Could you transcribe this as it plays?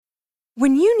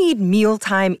When you need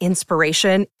mealtime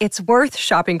inspiration, it's worth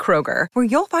shopping Kroger, where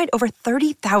you'll find over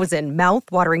 30,000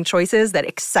 mouth-watering choices that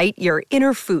excite your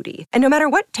inner foodie. And no matter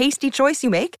what tasty choice you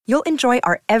make, you'll enjoy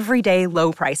our everyday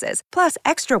low prices, plus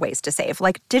extra ways to save,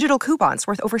 like digital coupons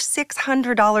worth over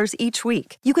 $600 each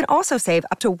week. You can also save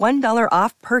up to $1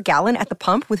 off per gallon at the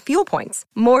pump with fuel points.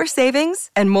 More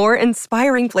savings and more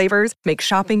inspiring flavors make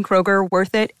shopping Kroger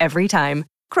worth it every time.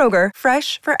 Kroger,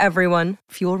 fresh for everyone.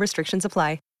 Fuel restrictions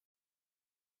apply.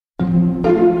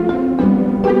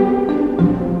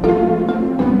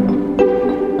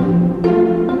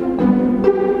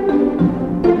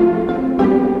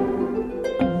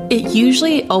 It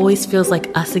usually always feels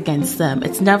like us against them.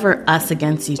 It's never us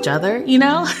against each other, you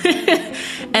know?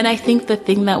 And I think the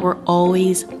thing that we're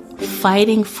always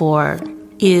fighting for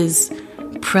is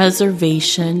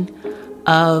preservation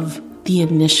of the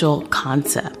initial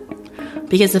concept.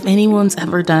 Because if anyone's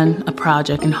ever done a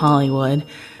project in Hollywood,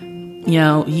 you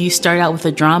know, you start out with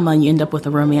a drama and you end up with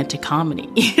a romantic comedy,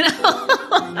 you know?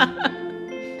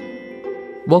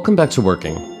 Welcome back to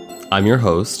Working. I'm your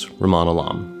host, Rumaan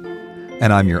Alam.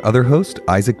 And I'm your other host,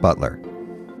 Isaac Butler.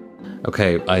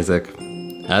 Okay, Isaac,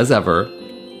 as ever,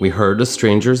 we heard a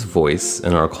stranger's voice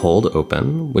in our cold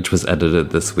open, which was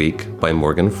edited this week by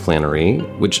Morgan Flannery,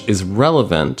 which is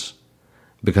relevant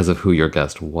because of who your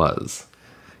guest was.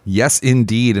 Yes,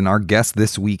 indeed. And our guest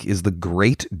this week is the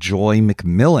great Joy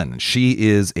McMillan. She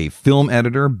is a film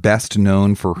editor, best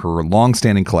known for her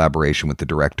longstanding collaboration with the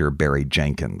director Barry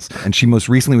Jenkins. And she most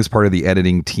recently was part of the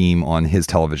editing team on his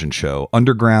television show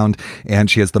Underground.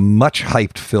 And she has the much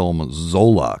hyped film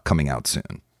Zola coming out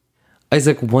soon.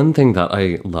 Isaac, one thing that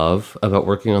I love about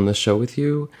working on this show with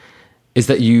you is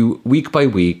that you, week by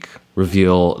week,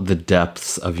 reveal the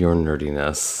depths of your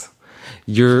nerdiness.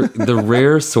 You're the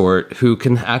rare sort who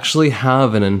can actually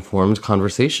have an informed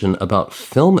conversation about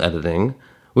film editing,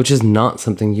 which is not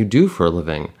something you do for a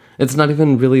living. It's not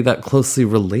even really that closely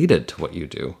related to what you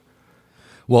do.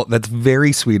 Well, that's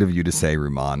very sweet of you to say,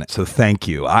 Rumaan. So thank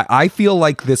you. I feel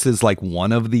like this is like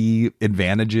one of the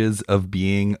advantages of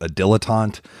being a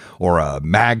dilettante or a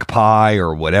magpie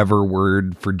or whatever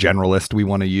word for generalist we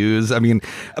want to use. I mean,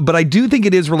 but I do think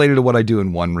it is related to what I do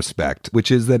in one respect,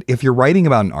 which is that if you're writing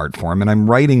about an art form, and I'm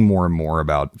writing more and more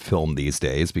about film these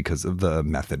days because of the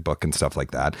method book and stuff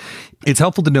like that, it's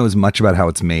helpful to know as much about how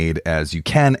it's made as you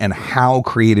can and how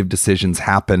creative decisions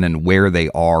happen and where they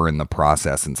are in the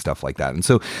process and stuff like that. And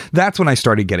so that's when I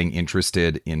started getting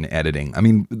interested in editing. I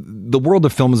mean, the world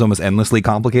of film is almost endlessly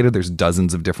complicated. There's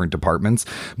dozens of different departments,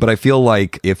 but I feel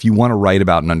like if you want to write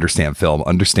about and understand film,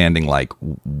 understanding like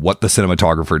what the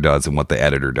cinematographer does and what the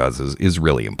editor does is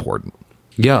really important.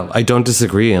 Yeah, I don't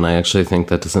disagree. And I actually think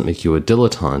that doesn't make you a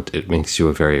dilettante. It makes you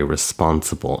a very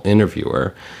responsible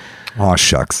interviewer. Aw,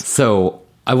 shucks. So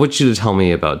I want you to tell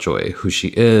me about Joy, who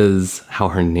she is, how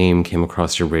her name came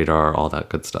across your radar, all that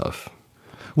good stuff.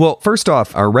 Well, first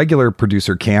off, our regular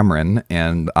producer, Cameron,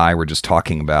 and I were just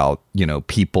talking about, you know,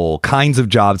 people, kinds of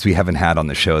jobs we haven't had on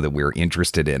the show that we're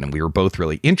interested in. And we were both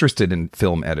really interested in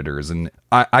film editors. And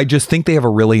I just think they have a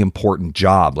really important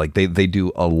job. Like they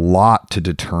do a lot to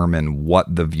determine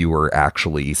what the viewer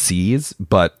actually sees,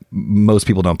 but most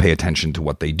people don't pay attention to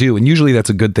what they do. And usually that's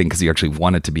a good thing because you actually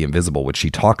want it to be invisible, which she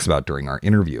talks about during our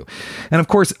interview. And of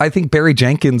course, I think Barry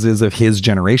Jenkins is, of his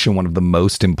generation, one of the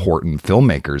most important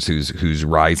filmmakers who's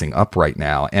rising up right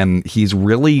now. And he's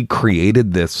really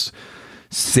created this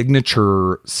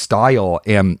signature style,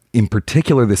 and in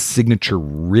particular, this signature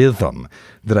rhythm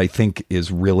that I think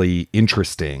is really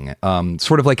interesting.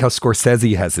 Sort of like how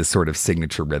Scorsese has his sort of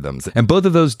signature rhythms. And both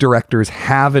of those directors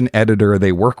have an editor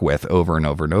they work with over and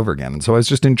over and over again. And so I was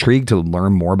just intrigued to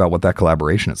learn more about what that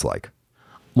collaboration is like.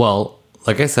 Well,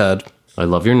 like I said, I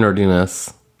love your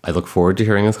nerdiness. I look forward to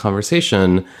hearing this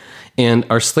conversation. And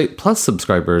our Slate Plus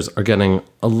subscribers are getting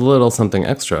a little something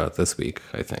extra this week,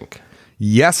 I think.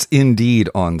 Yes, indeed.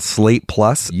 On Slate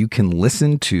Plus, you can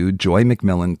listen to Joy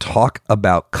McMillan talk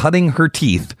about cutting her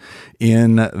teeth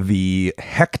in the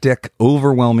hectic,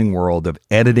 overwhelming world of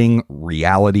editing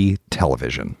reality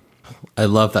television. I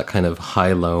love that kind of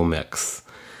high-low mix.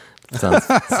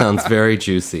 Sounds very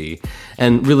juicy.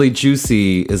 And really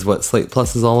juicy is what Slate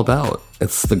Plus is all about.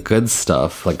 It's the good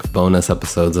stuff, like bonus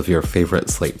episodes of your favorite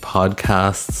Slate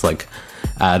podcasts, like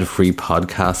ad-free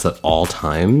podcasts at all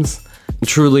times.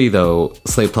 Truly, though,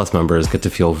 Slate Plus members get to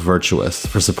feel virtuous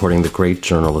for supporting the great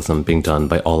journalism being done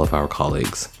by all of our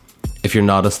colleagues. If you're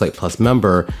not a Slate Plus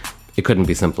member, it couldn't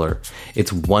be simpler.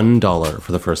 It's $1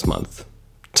 for the first month.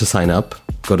 To sign up,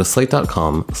 go to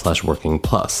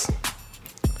slate.com/workingplus.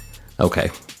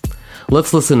 Okay,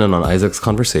 let's listen in on Isaac's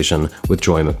conversation with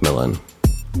Joy McMillan.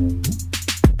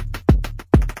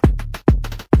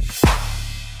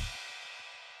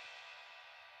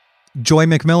 Joy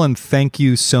McMillan, thank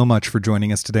you so much for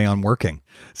joining us today on Working.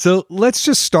 So let's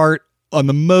just start on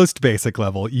the most basic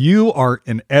level. You are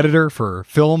an editor for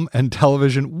film and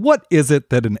television. What is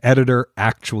it that an editor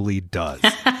actually does?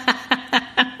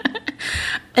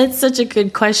 It's such a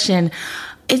good question.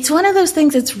 It's one of those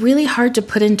things that's really hard to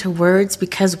put into words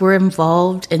because we're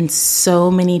involved in so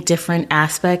many different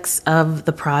aspects of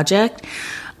the project.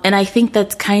 And I think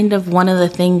that's kind of one of the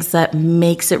things that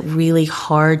makes it really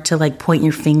hard to like point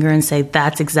your finger and say,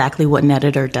 that's exactly what an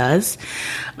editor does.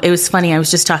 It was funny. I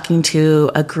was just talking to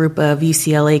a group of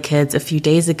UCLA kids a few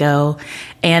days ago,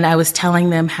 and I was telling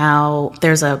them how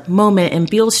there's a moment in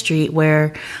Beale Street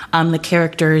where the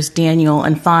characters Daniel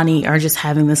and Fonny are just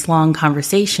having this long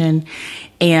conversation.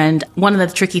 And one of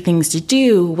the tricky things to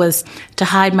do was to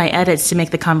hide my edits to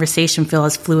make the conversation feel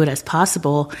as fluid as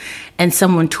possible. And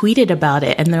someone tweeted about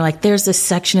it, and they're like, there's this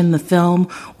section in the film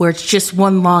where it's just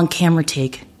one long camera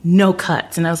take, no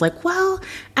cuts. And I was like, well,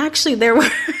 actually, there were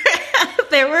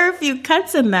there were a few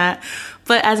cuts in that.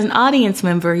 But as an audience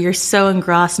member, you're so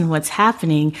engrossed in what's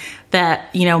happening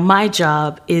that, you know, my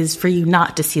job is for you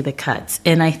not to see the cuts.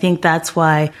 And I think that's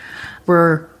why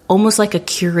we're almost like a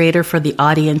curator for the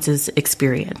audience's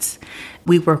experience.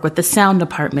 We work with the sound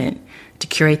department to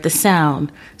curate the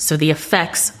sound so the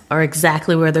effects are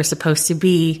exactly where they're supposed to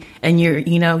be, and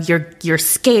you're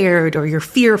scared or you're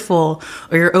fearful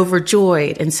or you're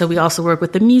overjoyed. And so we also work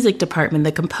with the music department,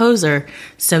 the composer,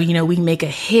 so we make a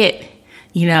hit,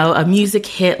 a music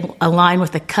hit align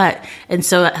with a cut. And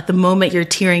so at the moment you're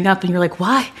tearing up and you're like,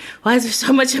 why is there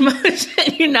so much emotion?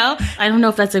 I don't know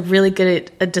if that's a really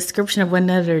good a description of what an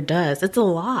editor does. It's a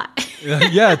lot.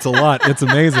 Yeah, it's a lot. It's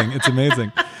amazing. It's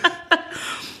amazing.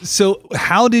 So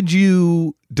how did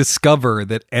you discover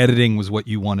that editing was what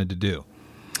you wanted to do?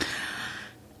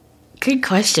 Good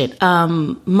question.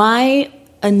 My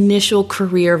initial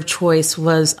career of choice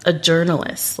was a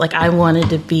journalist. Like, I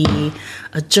wanted to be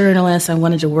a journalist. I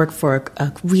wanted to work for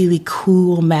a really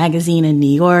cool magazine in New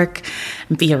York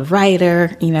and be a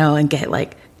writer, and get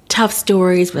like tough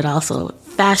stories, but also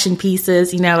fashion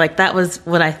pieces, like that was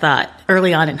what I thought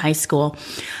early on in high school.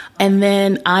 And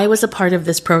then I was a part of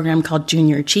this program called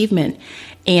Junior Achievement.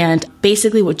 And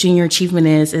basically what Junior Achievement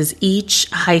is each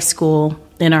high school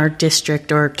in our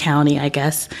district or county, I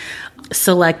guess,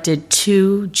 selected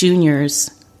 2 juniors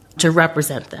to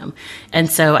represent them. And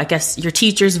so I guess your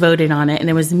teachers voted on it, and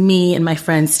it was me and my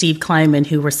friend Steve Kleiman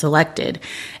who were selected.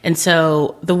 And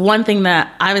so the one thing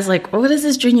that I was like, what is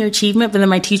this Junior Achievement? But then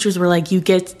my teachers were like, you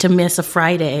get to miss a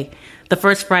Friday, the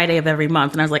first Friday of every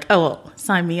month. And I was like, oh, well,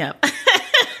 sign me up.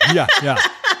 Yeah.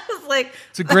 I was like,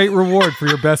 it's a great reward for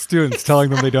your best students, telling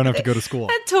them they don't have to go to school.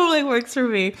 That totally works for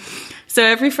me. So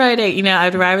every Friday,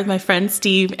 I'd ride with my friend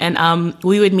Steve, and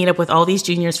we would meet up with all these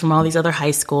juniors from all these other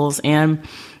high schools. And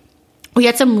we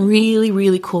had some really,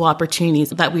 really cool opportunities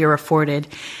that we were afforded.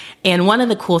 And one of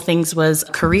the cool things was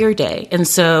Career Day. And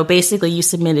so basically you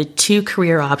submitted 2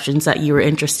 career options that you were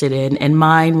interested in. And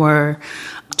mine were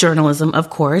journalism, of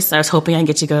course. I was hoping I'd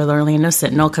get to go to the Orlando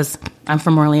Sentinel because I'm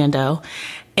from Orlando.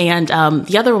 And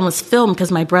the other one was film because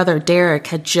my brother Derek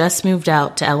had just moved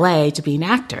out to LA to be an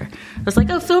actor. I was like,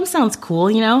 oh, film sounds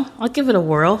cool, I'll give it a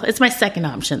whirl. It's my second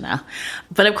option though.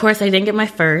 But of course I didn't get my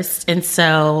first. And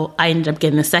so I ended up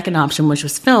getting the second option, which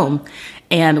was film.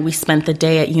 And we spent the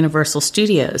day at Universal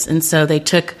Studios. And so they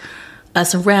took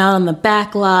us around on the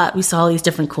back lot. We saw all these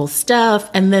different cool stuff.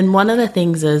 And then one of the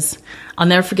things is, I'll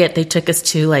never forget, they took us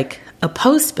to like a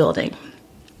post building.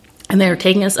 And they were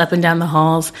taking us up and down the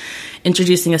halls,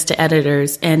 introducing us to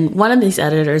editors. And one of these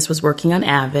editors was working on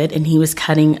Avid, and he was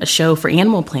cutting a show for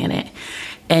Animal Planet.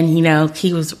 And,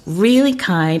 he was really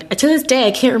kind. To this day,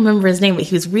 I can't remember his name, but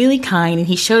he was really kind. And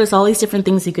he showed us all these different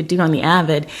things he could do on the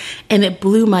Avid. And it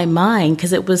blew my mind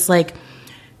because it was like,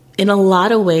 in a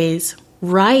lot of ways,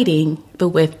 writing, but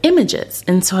with images.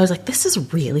 And so I was like, this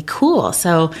is really cool.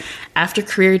 So after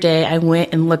Career Day, I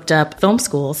went and looked up film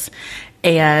schools.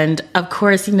 And of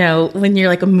course, when you're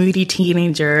like a moody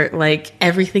teenager, like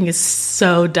everything is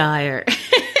so dire.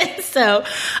 So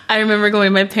I remember going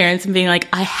to my parents and being like,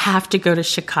 I have to go to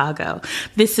Chicago.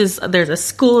 There's a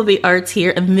school of the arts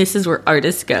here, and this is where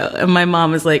artists go. And my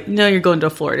mom was like, no, you're going to a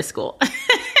Florida school.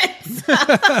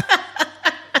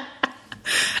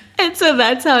 And so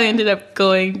that's how I ended up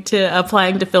applying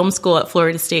to film school at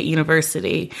Florida State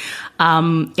University.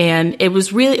 And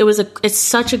it's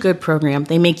such a good program.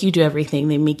 They make you do everything.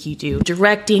 They make you do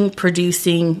directing,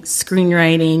 producing,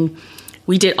 screenwriting.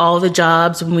 We did all the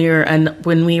jobs when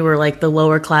we were like the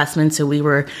lower classmen. So we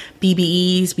were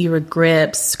BBEs, we were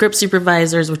grips, script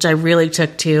supervisors, which I really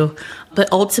took to.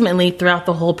 But ultimately, throughout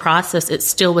the whole process, it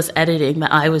still was editing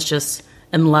that I was just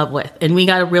in love with. And we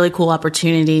got a really cool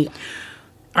opportunity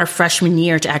our freshman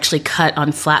year to actually cut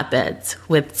on flatbeds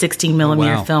with 16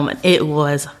 millimeter wow. film. It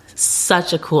was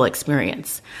such a cool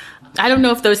experience. I don't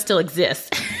know if those still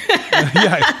exist.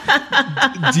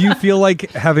 Yeah. Do you feel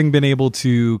like having been able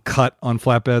to cut on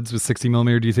flatbeds with 60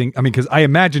 millimeter, do you think, I mean, because I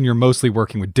imagine you're mostly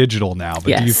working with digital now, but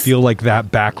do you Yes. feel like that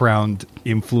background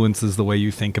influences the way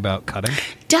you think about cutting?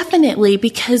 Definitely,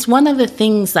 because one of the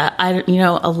things that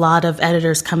a lot of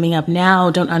editors coming up now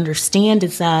don't understand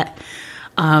is that,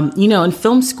 in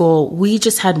film school, we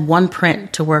just had one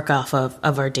print to work off of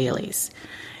our dailies.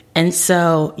 And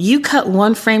so you cut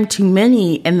one frame too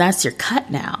many, and that's your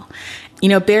cut now.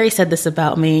 Barry said this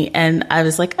about me, and I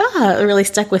was like, it really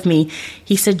stuck with me.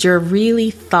 He said, you're a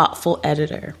really thoughtful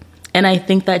editor. And I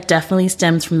think that definitely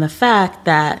stems from the fact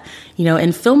that,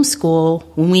 in film school,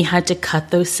 when we had to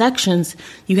cut those sections,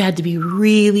 you had to be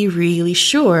really, really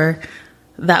sure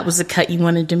that was the cut you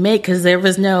wanted to make, because there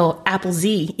was no Apple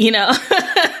Z,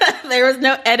 there was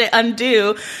no edit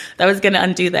undo that was going to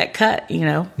undo that cut,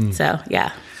 So,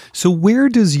 yeah. So where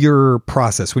does your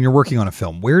process, when you're working on a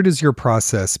film, where does your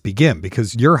process begin?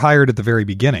 Because you're hired at the very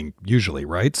beginning, usually,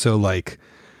 right? So like,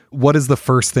 what is the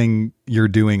first thing you're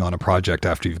doing on a project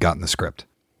after you've gotten the script?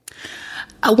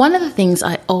 One of the things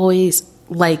I always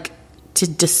like to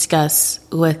discuss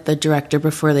with the director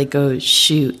before they go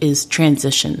shoot is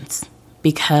transitions,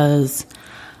 because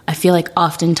I feel like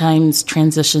oftentimes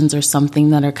transitions are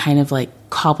something that are kind of like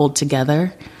cobbled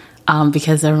together.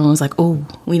 Because everyone was like, oh,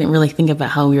 we didn't really think about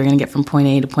how we were going to get from point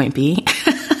A to point B.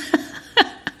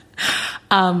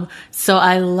 So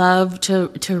I love to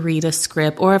read a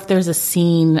script, or if there's a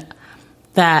scene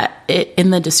that in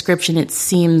the description, it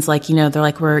seems like, they're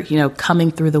like, we're, coming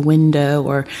through the window,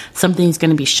 or something's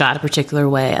going to be shot a particular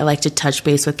way. I like to touch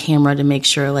base with camera to make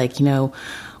sure, like, the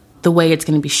way it's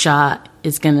going to be shot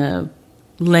is going to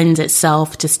lends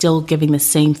itself to still giving the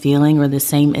same feeling or the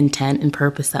same intent and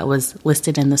purpose that was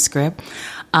listed in the script.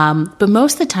 But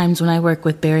most of the times when I work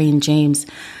with Barry and James,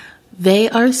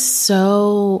 it's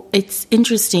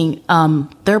interesting.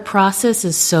 Their process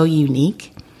is so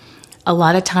unique. A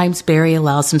lot of times Barry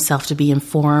allows himself to be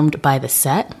informed by the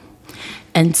set.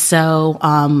 And so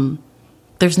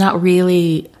there's not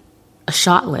really a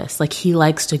shot list. Like, he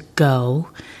likes to go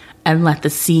and let the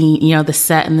scene, the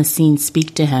set and the scene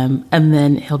speak to him, and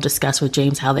then he'll discuss with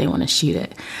James how they want to shoot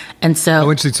it. And so,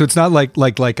 interesting. So it's not like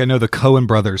I know the Coen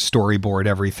brothers storyboard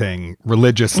everything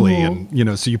religiously, Mm-hmm.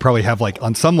 and so you probably have, like,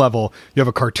 on some level you have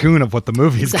a cartoon of what the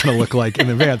movie is going to look like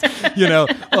in advance.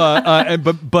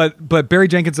 But Barry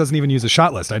Jenkins doesn't even use a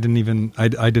shot list. I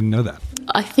didn't know that.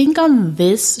 I think on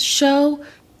this show,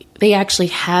 they actually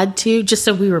had to, just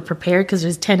so we were prepared, because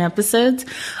there's 10 episodes.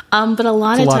 But a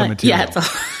lot of times, yeah, it's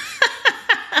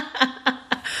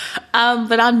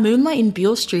but on Moonlight and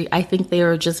Beale Street, I think they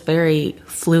were just very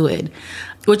fluid,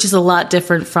 which is a lot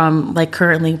different from, like,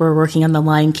 currently we're working on the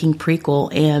Lion King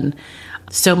prequel, and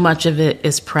so much of it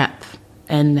is prep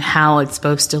and how it's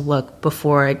supposed to look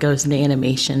before it goes into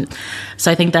animation. So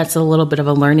I think that's a little bit of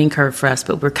a learning curve for us,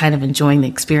 but we're kind of enjoying the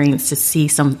experience to see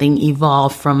something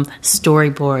evolve from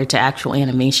storyboard to actual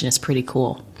animation is pretty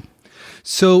cool.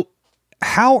 So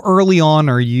how early on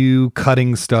are you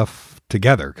cutting stuff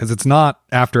together? Because it's not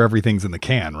after everything's in the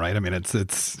can, right? I mean,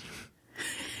 it's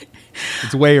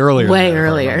way earlier. Way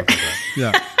earlier.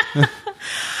 Yeah.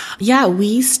 Yeah,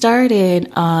 we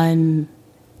started on,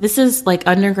 this is like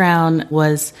Underground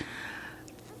was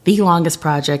the longest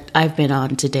project I've been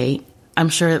on to date. I'm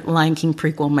sure Lion King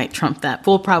prequel might trump that.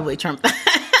 We'll probably trump that.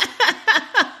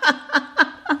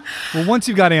 Well, once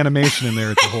you've got animation in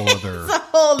there, it's a whole other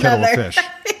kettle of fish.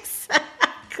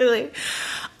 Exactly.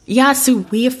 Yeah, so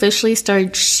we officially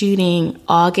started shooting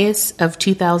August of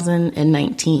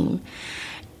 2019.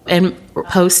 And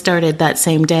post started that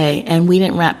same day. And we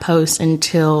didn't wrap post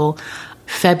until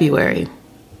February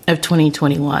of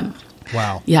 2021.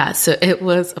 Wow. Yeah, so it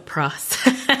was a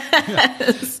process.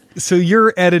 Yeah. So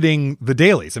you're editing the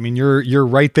dailies. I mean, you're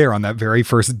right there on that very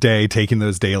first day, taking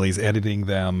those dailies, editing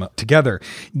them together.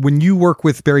 When you work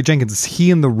with Barry Jenkins, is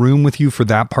he in the room with you for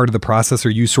that part of the process? Are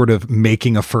you sort of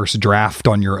making a first draft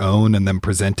on your own and then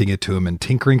presenting it to him and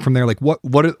tinkering from there? Like, what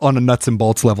on a nuts and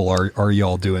bolts level are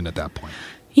y'all doing at that point?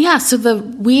 Yeah, so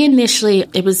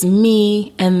it was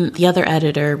me and the other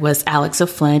editor was Alex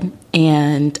O'Flynn,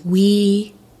 and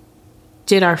we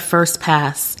did our first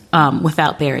pass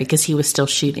without Barry because he was still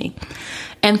shooting.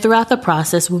 And throughout the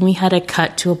process, when we had to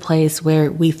cut to a place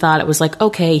where we thought it was like,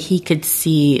 okay, he could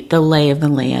see the lay of the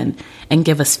land and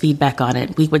give us feedback on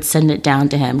it, we would send it down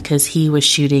to him because he was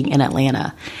shooting in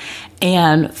Atlanta.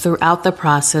 And throughout the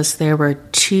process, there were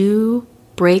 2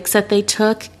 breaks that they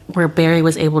took where Barry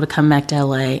was able to come back to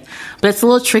LA. But it's a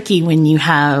little tricky when you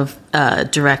have a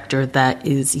director that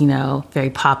is, very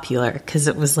popular, because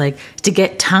it was like to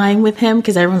get time with him,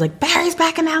 because everyone's like, Barry's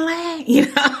back in LA,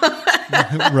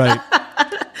 Right.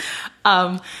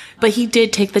 But he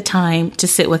did take the time to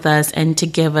sit with us and to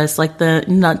give us like the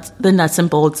nuts and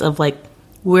bolts of like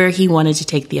where he wanted to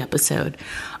take the episode.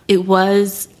 It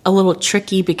was a little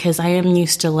tricky because I am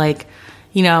used to like,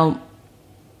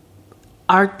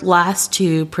 our last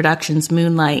two productions,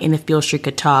 Moonlight and If Beale Street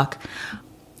Could Talk,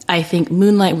 I think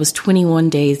Moonlight was 21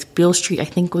 days. Beale Street, I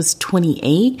think, was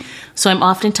 28. So I'm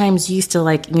oftentimes used to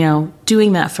like,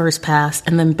 doing that first pass,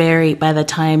 and then Barry, by the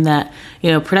time that,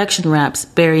 production wraps,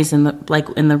 Barry's in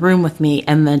the room with me,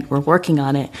 and then we're working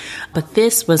on it. But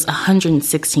this was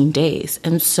 116 days.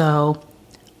 And so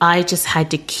I just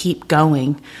had to keep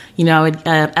going.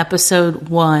 Episode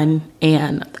 1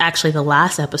 and actually the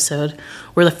last episode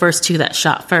were the first two that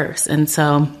shot first. And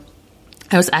so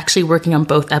I was actually working on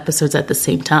both episodes at the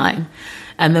same time.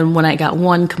 And then when I got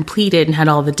one completed and had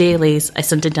all the dailies, I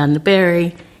sent it down to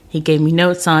Barry. He gave me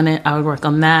notes on it. I would work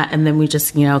on that. And then we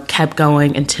just, kept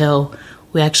going until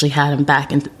we actually had him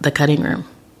back in the cutting room.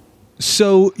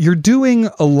 So you're doing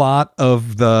a lot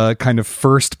of the kind of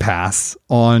first pass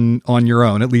on your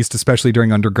own, at least especially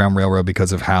during Underground Railroad,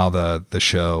 because of how the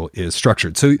show is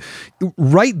structured. So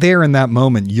right there in that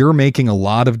moment, you're making a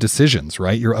lot of decisions,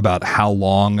 right? You're about how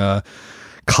long a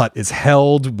cut is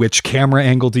held, which camera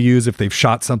angle to use if they've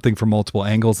shot something from multiple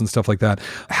angles and stuff like that.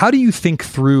 How do you think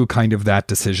through kind of that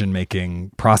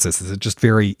decision-making process? Is it just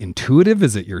very intuitive?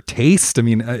 Is it your taste? I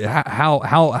mean,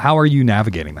 how are you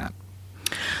navigating that?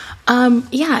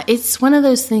 Yeah, it's one of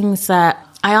those things that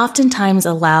I oftentimes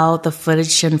allow the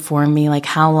footage to inform me, like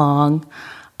how long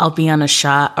I'll be on a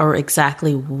shot or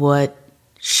exactly what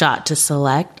shot to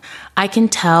select. I can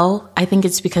tell, I think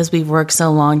it's because we've worked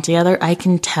so long together, I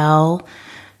can tell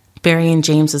Barry and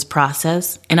James's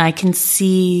process, and I can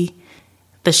see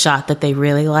the shot that they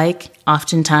really like.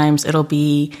 Oftentimes it'll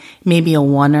be maybe a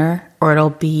oneer, or it'll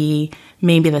be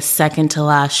maybe the second to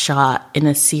last shot in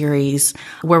a series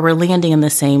where we're landing in the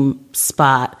same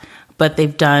spot, but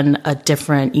they've done a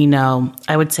different,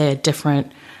 I would say a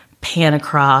different pan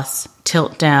across,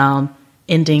 tilt down,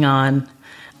 ending on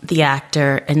the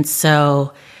actor. And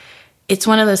so it's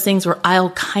one of those things where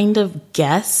I'll kind of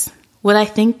guess what I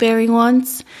think Barry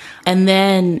wants. And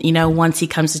then, once he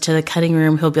comes into the cutting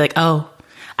room, he'll be like, oh,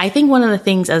 I think one of the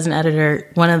things as an editor,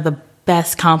 one of the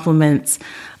best compliments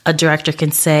a director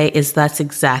can say is that's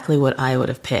exactly what I would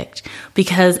have picked.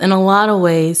 Because in a lot of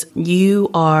ways, you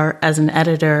are, as an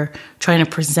editor, trying to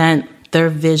present their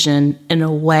vision in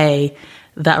a way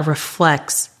that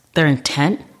reflects their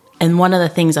intent. And one of the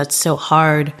things that's so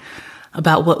hard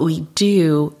about what we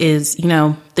do is,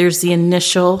 there's the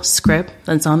initial script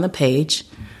that's on the page,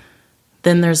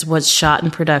 then there's what's shot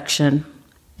in production,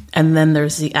 and then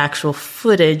there's the actual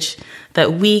footage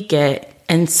that we get.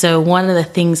 And so one of the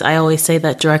things I always say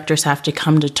that directors have to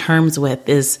come to terms with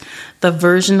is the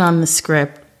version on the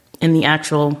script and the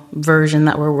actual version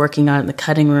that we're working on in the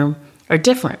cutting room are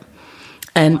different.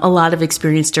 And a lot of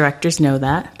experienced directors know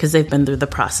that because they've been through the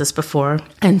process before.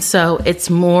 And so it's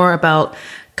more about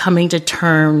coming to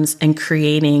terms and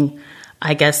creating,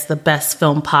 I guess, the best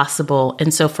film possible.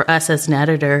 And so for us as an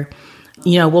editor,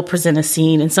 we'll present a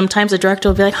scene and sometimes a director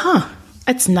will be like,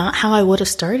 that's not how I would have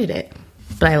started it,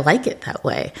 but I like it that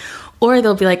way. Or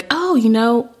they'll be like,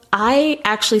 oh, I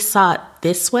actually saw it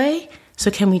this way,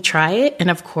 so can we try it? And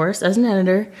of course, as an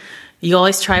editor, you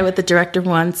always try what the director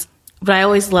wants. But I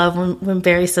always love when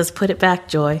Barry says, put it back,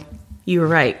 Joy. You were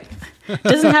right.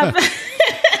 Doesn't happen.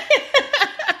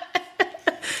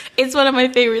 It's one of my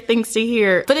favorite things to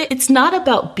hear. But it's not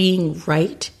about being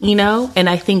right, And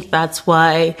I think that's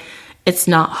why it's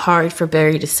not hard for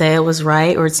Barry to say I was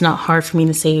right, or it's not hard for me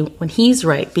to say when he's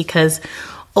right, because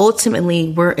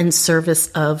ultimately we're in service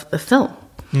of the film.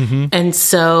 Mm-hmm. And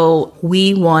so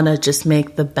we want to just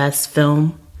make the best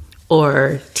film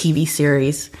or TV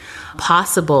series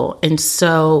possible. And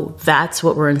so that's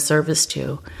what we're in service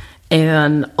to.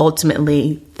 And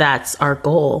ultimately that's our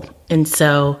goal. And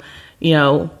so,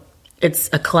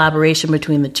 it's a collaboration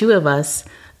between the two of us.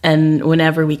 And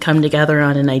whenever we come together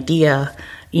on an idea,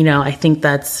 I think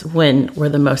that's when we're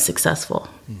the most successful.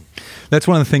 That's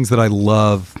one of the things that I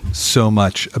love so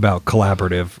much about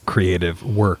collaborative creative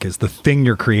work is the thing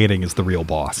you're creating is the real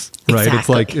boss, right?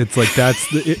 Exactly. It's like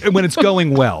that's when it's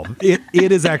going well, it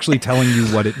is actually telling you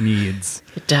what it needs.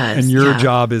 It does. And your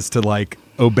job is to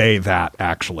obey that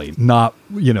actually, not,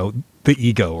 the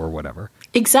ego or whatever.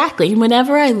 Exactly. And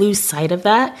whenever I lose sight of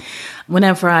that,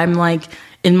 whenever I'm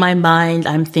in my mind,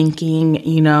 I'm thinking,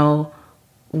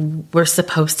 we're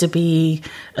supposed to be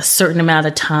a certain amount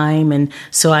of time. And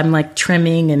so I'm like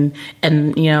trimming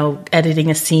and, you know,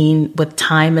 editing a scene with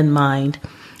time in mind.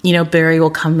 You know, Barry will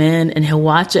come in and he'll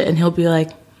watch it and he'll be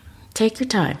like, take your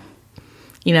time,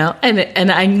 you know?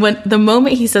 And when the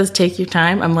moment he says, take your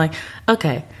time, I'm like,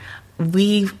 okay,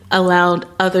 we've allowed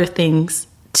other things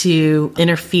to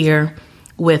interfere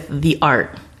with the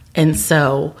art. And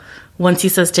so once he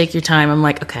says, take your time, I'm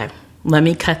like, okay, let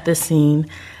me cut this scene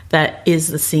that is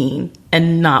the scene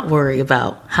and not worry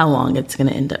about how long it's going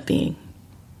to end up being.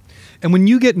 And when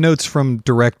you get notes from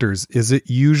directors, is it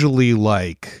usually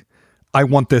like, I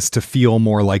want this to feel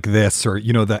more like this, or,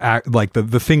 you know,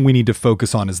 the thing we need to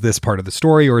focus on is this part of the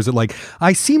story? Or is it like,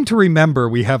 I seem to remember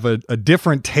we have a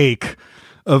different take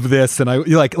of this, and I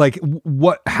like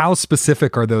how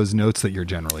specific are those notes that you're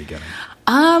generally getting?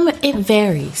 It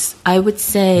varies. I would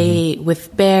say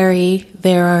with Barry,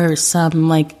 there are some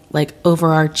like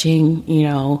overarching, you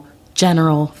know,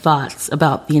 general thoughts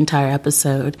about the entire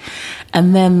episode.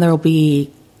 And then there'll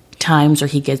be times where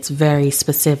he gets very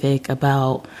specific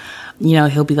about, you know,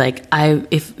 he'll be like,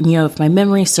 if my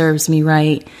memory serves me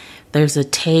right, there's a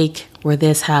take where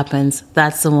this happens.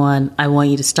 That's the one I want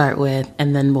you to start with,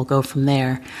 and then we'll go from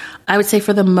there. I would say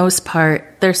for the most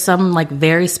part, there's some like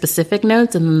very specific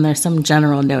notes, and then there's some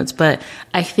general notes. But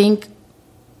I think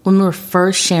when we're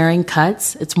first sharing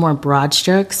cuts, it's more broad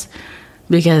strokes,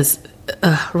 because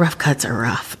rough cuts are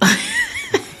rough.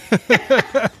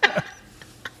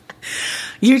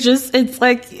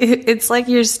 It's like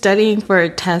you're studying for a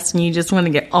test and you just want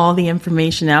to get all the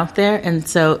information out there. And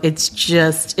so it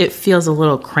feels a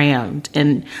little crammed.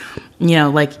 And, you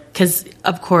know, like, because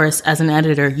of course, as an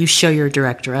editor, you show your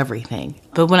director everything.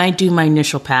 But when I do my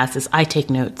initial passes, I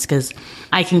take notes because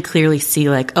I can clearly see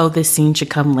like, oh, this scene should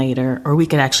come later, or we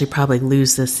could actually probably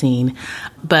lose this scene.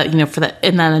 But, you know,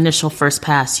 in that initial first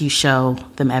pass, you show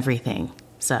them everything.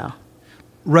 So.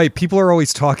 Right. People are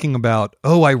always talking about,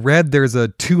 oh, I read there's a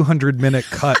 200-minute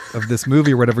cut of this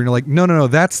movie or whatever. And you're like, no,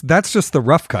 that's just the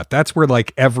rough cut. That's where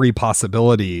like every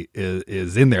possibility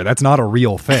is in there. That's not a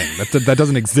real thing. That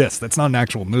doesn't exist. That's not an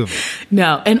actual movie.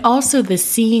 No. And also the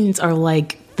scenes are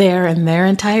like there in their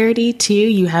entirety too.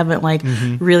 You haven't like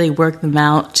really worked them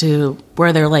out to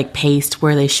where they're like paced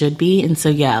where they should be. And so,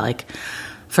 yeah, like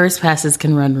first passes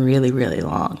can run really, really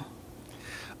long.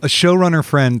 A showrunner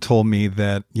friend told me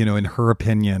that, you know, in her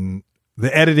opinion,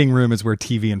 the editing room is where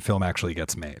TV and film actually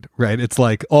gets made, right? It's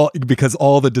like because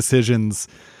all the decisions,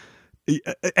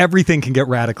 everything can get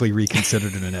radically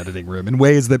reconsidered in an editing room in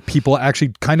ways that people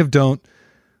actually kind of don't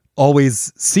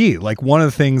always see. Like one of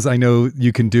the things I know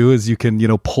you can do is you can, you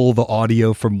know, pull the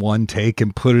audio from one take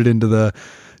and put it into the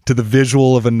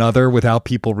visual of another without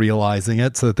people realizing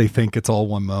it, so that they think it's all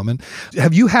one moment.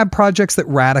 Have you had projects that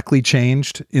radically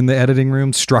changed in the editing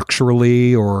room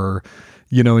structurally, or,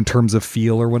 you know, in terms of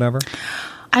feel or whatever?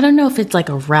 I don't know if it's like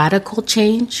a radical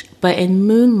change, but in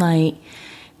Moonlight,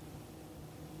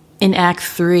 in Act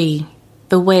 3,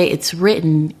 the way it's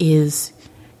written is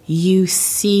you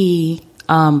see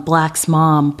Black's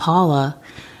mom, Paula,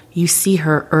 you see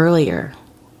her earlier.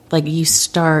 Like you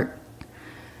start...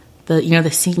 the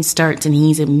scene starts and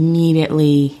he's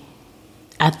immediately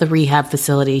at the rehab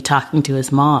facility talking to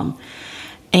his mom.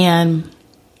 And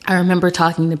I remember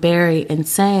talking to Barry and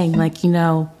saying, like, you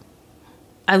know,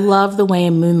 I love the way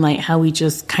in Moonlight how we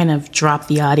just kind of drop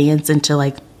the audience into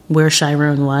like where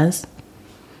Chiron was.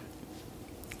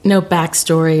 No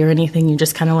backstory or anything. You're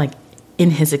just kind of like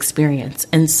in his experience.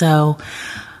 And so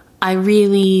I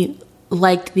really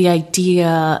liked the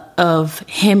idea of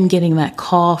him getting that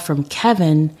call from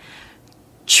Kevin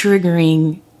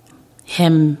triggering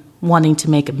him wanting to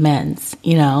make amends,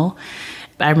 you know?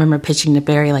 I remember pitching to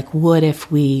Barry, like, what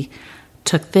if we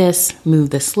took this,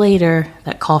 moved this later,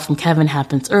 that call from Kevin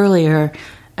happens earlier,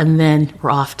 and then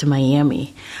we're off to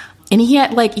Miami. And he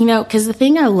had, like, you know, because the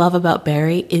thing I love about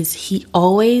Barry is he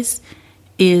always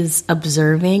is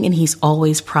observing and he's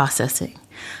always processing.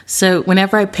 So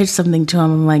whenever I pitch something to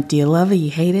him, I'm like, do you love it?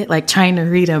 You hate it? Like trying to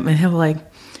read him, and he'll like,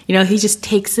 you know, he just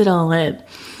takes it all in.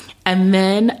 And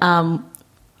then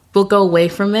we'll go away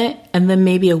from it, and then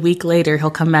maybe a week later he'll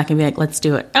come back and be like, let's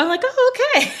do it. I'm like, oh,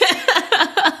 okay.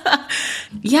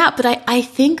 Yeah, but I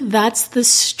think that's the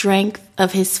strength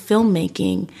of his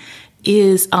filmmaking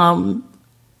is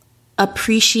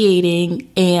appreciating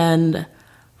and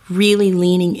really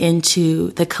leaning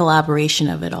into the collaboration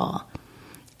of it all.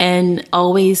 And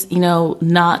always, you know,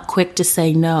 not quick to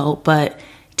say no, but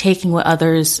taking what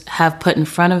others have put in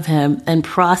front of him and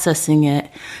processing it.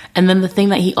 And then the thing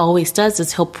that he always does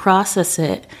is he'll process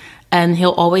it and he'll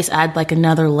always add like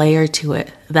another layer to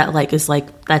it that like is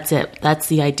like, that's it. That's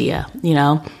the idea, you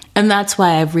know? And that's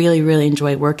why I really, really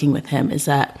enjoy working with him, is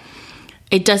that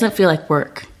it doesn't feel like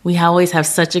work. We always have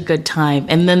such a good time.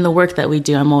 And then the work that we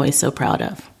do, I'm always so proud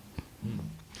of.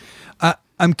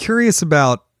 I'm curious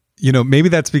about, maybe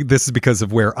this is because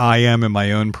of where I am in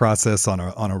my own process on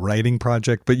a writing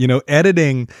project, but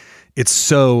editing, it's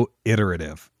so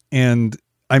iterative. And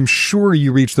I'm sure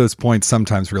you reach those points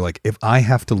sometimes where you're like, if I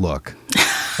have to look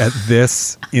at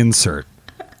this insert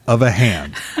of a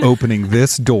hand opening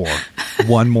this door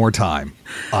one more time,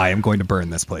 I am going to burn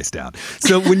this place down.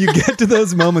 So when you get to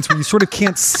those moments where you sort of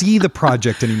can't see the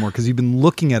project anymore because you've been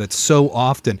looking at it so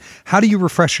often, how do you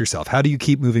refresh yourself? How do you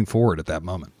keep moving forward at that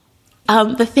moment?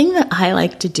 The thing that I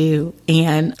like to do,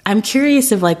 and I'm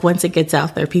curious if once it gets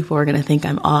out there, people are going to think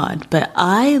I'm odd, but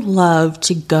I love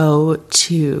to go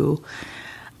to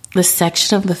the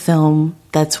section of the film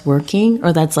that's working,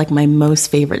 or that's my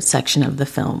most favorite section of the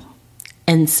film.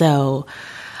 And so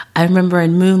I remember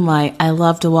in Moonlight, I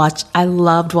loved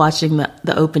watching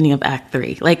the opening of Act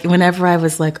 3. Whenever I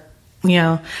was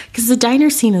because the diner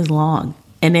scene is long,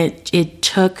 and it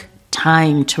took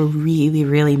time to really,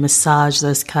 really massage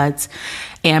those cuts.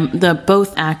 And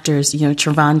both actors,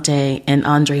 Trevante and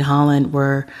Andre Holland,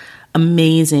 were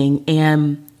amazing,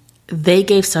 and they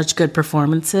gave such good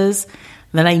performances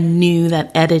that I knew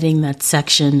that editing that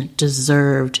section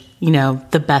deserved,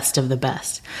 the best of the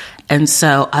best. And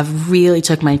so I've really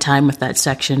took my time with that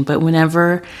section. But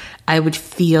whenever I would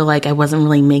feel like I wasn't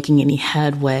really making any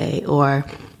headway, or,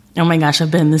 oh my gosh,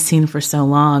 I've been in this scene for so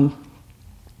long,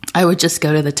 I would just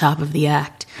go to the top of the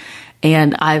act.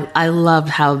 And I loved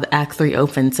how the Act 3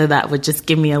 opened. So that would just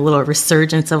give me a little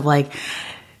resurgence of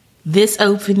this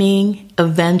opening,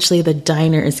 eventually the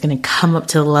diner is going to come up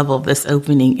to the level of this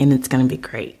opening, and it's going to be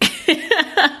great.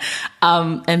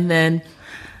 And then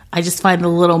I just find the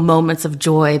little moments of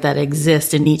joy that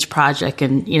exist in each project,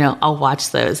 and, I'll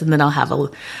watch those, and then I'll have a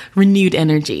renewed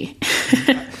energy.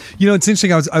 It's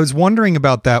interesting. I was wondering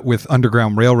about that with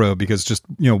Underground Railroad, because just,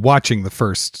 watching the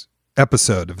first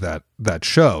episode of that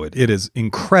show, it is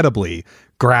incredibly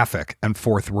graphic and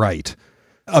forthright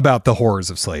about the horrors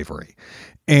of slavery.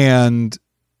 And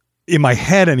in my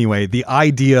head anyway, the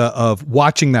idea of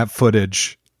watching that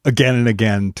footage again and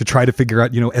again to try to figure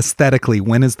out, aesthetically,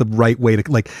 when is the right way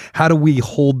to, how do we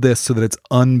hold this so that it's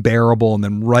unbearable, and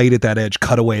then right at that edge,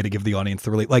 cut away to give the audience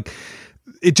the relief.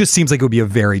 It just seems like it would be a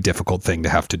very difficult thing to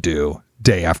have to do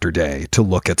day after day, to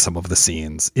look at some of the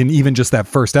scenes in even just that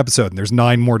first episode. And there's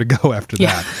 9 more to go after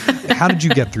that. How did you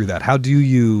get through that? How do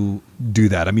you do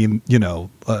that? I mean,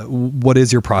 what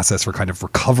is your process for kind of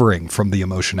recovering from the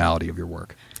emotionality of your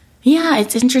work? Yeah,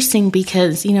 it's interesting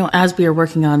because, as we were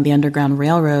working on the Underground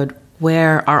Railroad,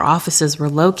 where our offices were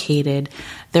located,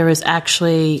 there was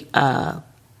actually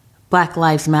Black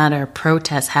Lives Matter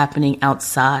protests happening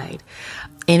outside.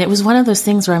 And it was one of those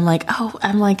things where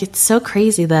it's so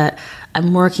crazy that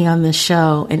I'm working on this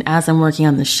show. And as I'm working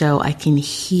on the show, I can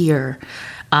hear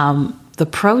the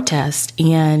protest.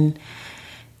 And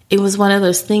it was one of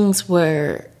those things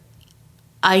where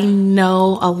I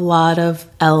know a lot of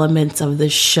elements of the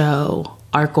show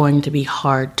are going to be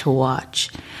hard to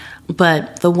watch.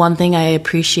 But the one thing I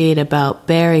appreciate about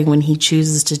Barry when he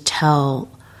chooses to tell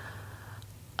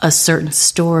a certain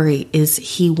story is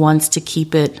he wants to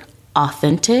keep it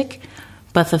authentic,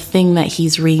 but the thing that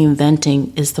he's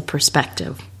reinventing is the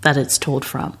perspective that it's told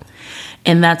from.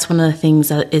 And that's one of the things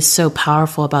that is so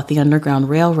powerful about the Underground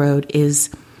Railroad is,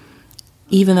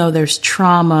 even though there's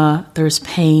trauma, there's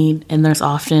pain, and there's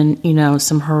often,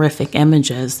 some horrific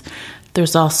images,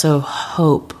 there's also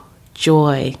hope,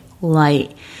 joy,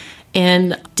 light,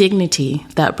 and dignity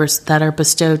that are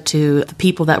bestowed to the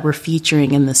people that we're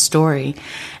featuring in the story.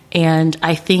 And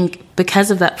I think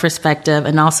because of that perspective,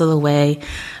 and also the way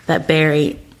that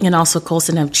Barry and also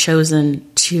Coulson have chosen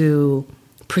to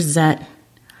present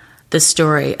the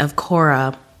story of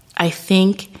Cora, I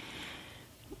think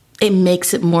it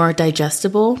makes it more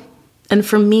digestible. And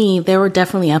for me, there were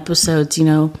definitely episodes,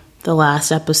 the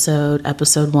last episode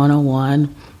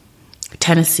 101,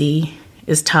 Tennessee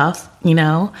is tough,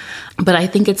 but I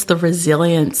think it's the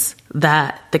resilience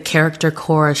that the character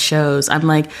Cora shows. I'm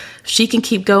like, she can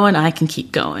keep going, I can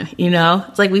keep going,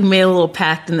 It's like we made a little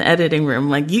pact in the editing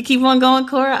room. You keep on going,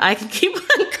 Cora, I can keep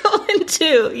on going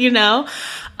too,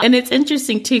 And it's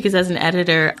interesting too, because as an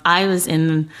editor, I was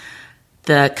in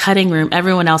the cutting room.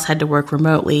 Everyone else had to work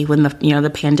remotely when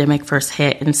the pandemic first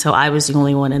hit. And so I was the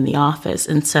only one in the office.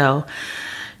 And so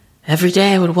every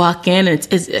day I would walk in, and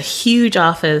it's a huge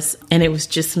office, and it was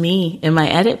just me in my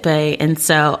edit bay. And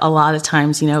so a lot of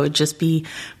times, it would just be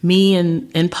me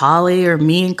and Polly, or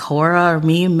me and Cora, or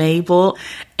me and Mabel.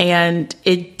 And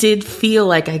it did feel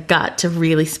like I got to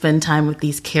really spend time with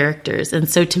these characters. And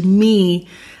so to me,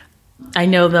 I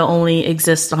know they'll only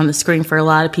exist on the screen for a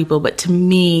lot of people, but to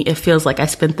me, it feels like I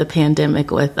spent the pandemic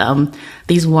with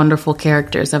these wonderful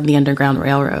characters of the Underground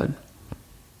Railroad.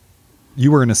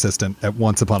 You were an assistant at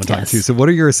Once Upon a Time, Yes. too. So what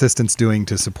are your assistants doing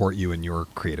to support you in your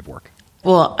creative work?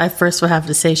 Well, I first will have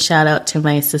to say shout out to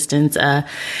my assistants,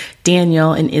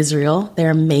 Daniel and Israel.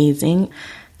 They're amazing.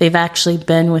 They've actually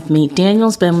been with me.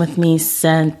 Daniel's been with me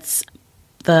since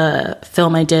the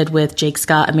film I did with Jake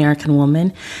Scott, American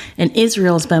Woman. And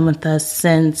Israel's been with us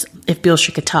since If Beale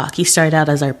Street Could Talk. He started out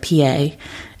as our PA,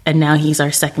 and now he's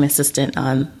our second assistant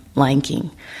on Lion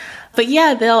King. But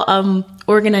yeah, they'll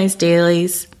organize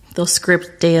dailies. They'll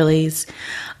script dailies.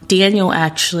 Daniel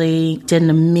actually did an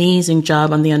amazing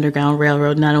job on the Underground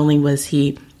Railroad. Not only was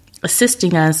he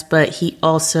assisting us, but he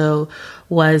also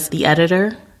was the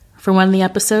editor for one of the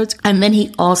episodes. And then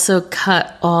he also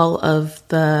cut all of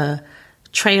the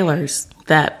trailers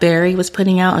that Barry was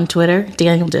putting out on Twitter.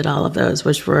 Daniel did all of those,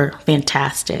 which were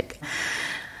fantastic.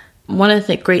 One of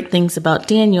the great things about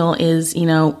Daniel is,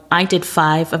 I did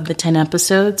 5 of the 10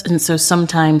 episodes. And so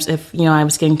sometimes if, I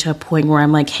was getting to a point where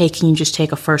I'm like, hey, can you just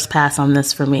take a first pass on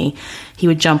this for me? He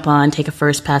would jump on, take a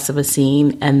first pass of a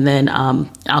scene, and then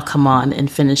I'll come on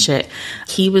and finish it.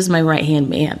 He was my right-hand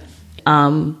man.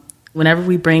 Whenever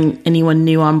we bring anyone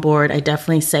new on board, I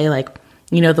definitely say,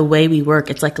 the way we work,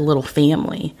 it's like a little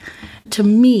family. To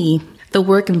me, the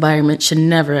work environment should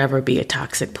never, ever be a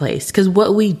toxic place, because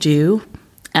what we do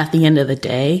at the end of the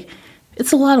day,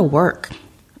 it's a lot of work.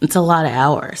 It's a lot of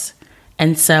hours.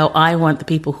 And so I want the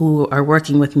people who are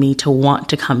working with me to want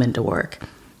to come into work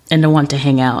and to want to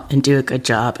hang out and do a good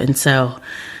job. And so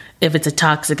if it's a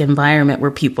toxic environment where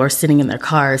people are sitting in their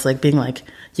cars, being like,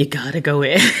 you gotta go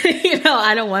in,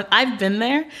 I've been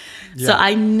there. Yeah. So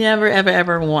I never, ever,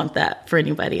 ever want that for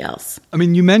anybody else. I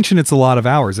mean, you mentioned it's a lot of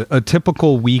hours. A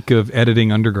typical week of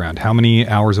editing Underground, how many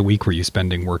hours a week were you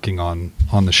spending working on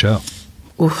the show?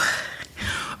 Oof.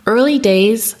 Early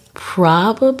days,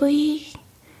 probably,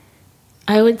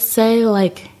 I would say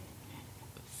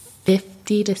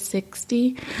 50 to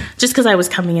 60, just because I was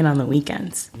coming in on the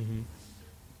weekends.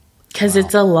 Because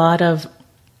It's a lot of,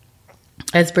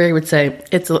 as Barry would say,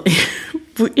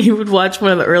 he would watch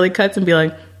one of the early cuts and be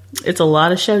like, it's a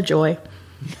lot of show, Joy.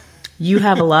 You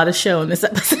have a lot of show in this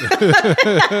episode.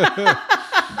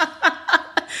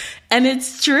 And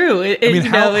it's true.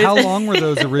 How long were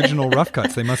those original rough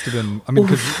cuts? They must have been.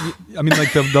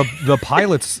 The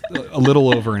pilot's a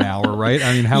little over an hour, right?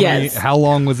 How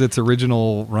long was its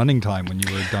original running time when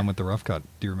you were done with the rough cut?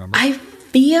 Do you remember? I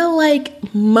feel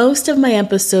like most of my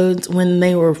episodes, when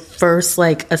they were first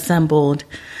assembled,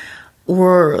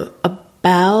 were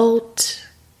about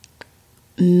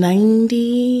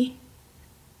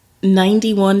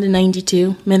 91 to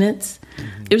 92 minutes.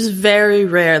 It was very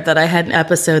rare that I had an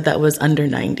episode that was under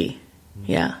 90.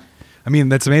 Yeah.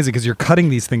 That's amazing because you're cutting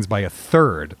these things by a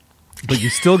third, but you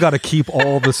still got to keep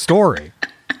all the story.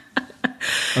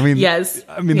 Yes.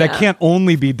 That can't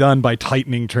only be done by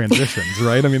tightening transitions,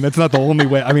 right? That's not the only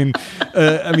way.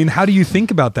 How do you think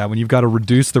about that when you've got to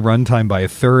reduce the runtime by a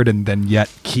third and then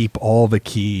yet keep all the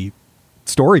key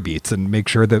story beats and make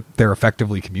sure that they're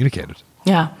effectively communicated?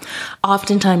 Yeah.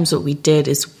 Oftentimes what we did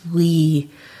is we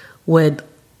would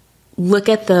look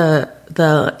at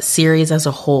the series as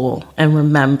a whole and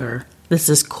remember this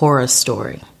is Cora's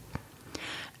story.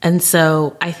 And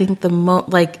so I think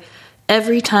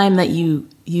every time that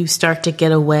you start to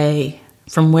get away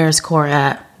from where's Cora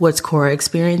at, what's Cora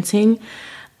experiencing,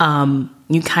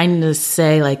 you kind of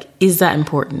say is that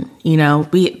important?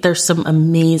 There's some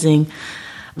amazing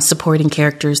supporting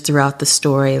characters throughout the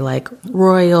story, like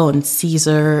Royal and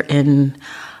Caesar, and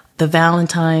the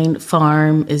Valentine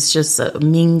farm is just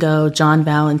Mingo, John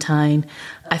Valentine.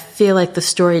 I feel like the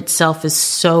story itself is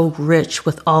so rich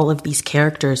with all of these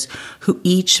characters who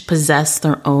each possess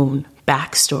their own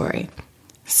backstory.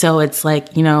 So it's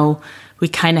we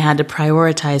kind of had to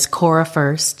prioritize Cora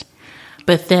first,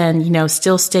 but then,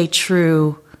 still stay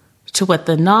true to what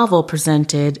the novel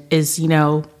presented is,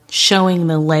 showing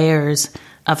the layers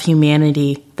of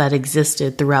humanity that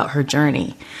existed throughout her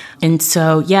journey. And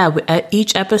so, at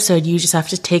each episode, you just have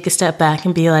to take a step back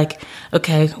and be like,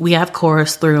 okay, we have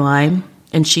Cora's through line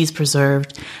and she's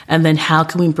preserved. And then how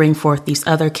can we bring forth these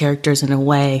other characters in a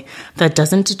way that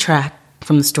doesn't detract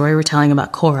from the story we're telling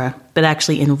about Cora, but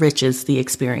actually enriches the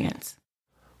experience?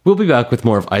 We'll be back with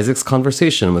more of Isaac's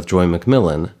conversation with Joy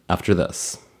McMillan after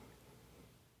this.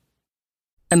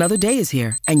 Another day is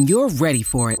here, and you're ready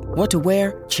for it. What to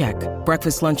wear? Check.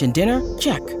 Breakfast, lunch, and dinner?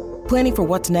 Check. Planning for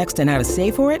what's next and how to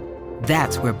save for it?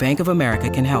 That's where Bank of America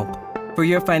can help. For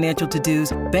your financial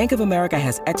to-dos, Bank of America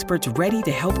has experts ready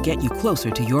to help get you closer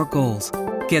to your goals.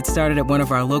 Get started at one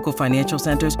of our local financial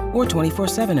centers or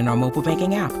 24/7 in our mobile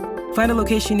banking app. Find a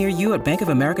location near you at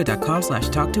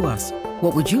bankofamerica.com/talktous.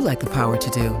 What would you like the power to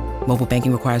do? Mobile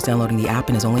banking requires downloading the app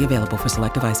and is only available for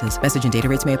select devices. Message and data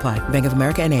rates may apply. Bank of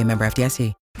America NA, member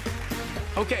FDIC.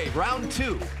 Okay, round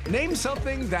two. Name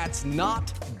something that's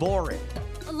not boring.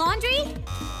 A laundry?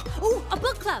 Ooh, a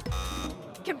book club.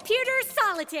 Computer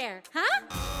solitaire, huh?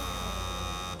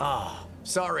 Ah,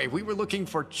 sorry, we were looking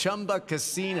for Chumba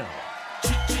Casino.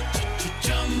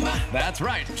 That's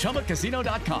right,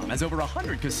 ChumbaCasino.com has over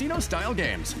 100 casino-style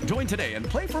games. Join today and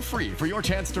play for free for your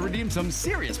chance to redeem some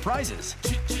serious prizes.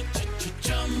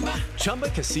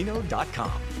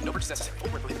 ChumbaCasino.com. No purchase necessary.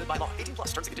 Void where prohibited by law.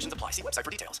 18+ terms and conditions apply. See website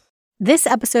for details. This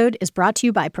episode is brought to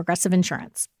you by Progressive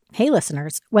Insurance. Hey,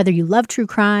 listeners, whether you love true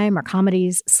crime or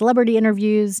comedies, celebrity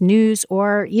interviews, news,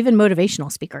 or even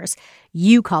motivational speakers,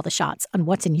 you call the shots on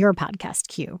what's in your podcast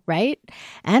queue, right?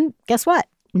 And guess what?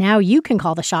 Now you can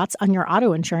call the shots on your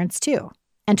auto insurance, too.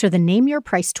 Enter the Name Your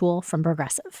Price tool from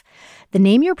Progressive. The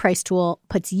Name Your Price tool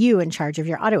puts you in charge of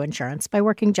your auto insurance by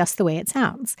working just the way it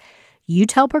sounds. You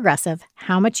tell Progressive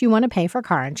how much you want to pay for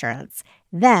car insurance.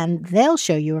 Then they'll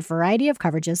show you a variety of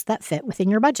coverages that fit within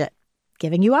your budget,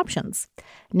 giving you options.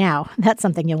 Now, that's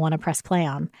something you'll want to press play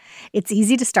on. It's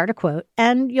easy to start a quote,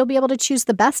 and you'll be able to choose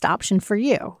the best option for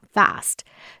you fast.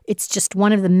 It's just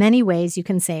one of the many ways you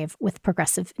can save with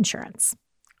Progressive Insurance.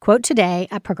 Quote today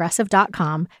at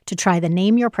Progressive.com to try the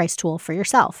Name Your Price tool for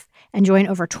yourself and join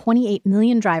over 28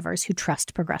 million drivers who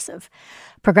trust Progressive.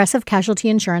 Progressive Casualty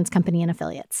Insurance Company and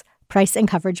Affiliates. Price and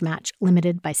coverage match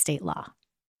limited by state law.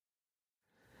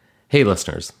 Hey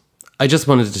listeners, I just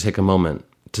wanted to take a moment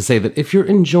to say that if you're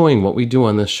enjoying what we do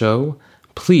on this show,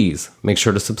 please make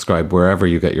sure to subscribe wherever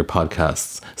you get your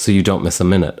podcasts so you don't miss a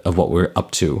minute of what we're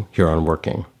up to here on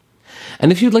Working.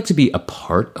 And if you'd like to be a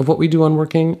part of what we do on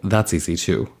Working, that's easy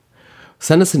too.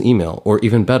 Send us an email, or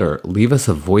even better, leave us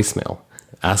a voicemail.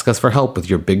 Ask us for help with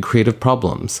your big creative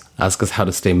problems. Ask us how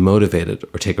to stay motivated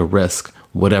or take a risk,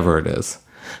 whatever it is.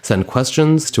 Send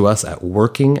questions to us at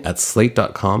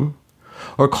working@slate.com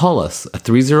or call us at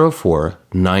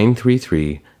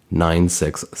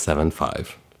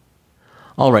 304-933-9675.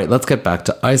 All right, let's get back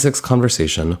to Isaac's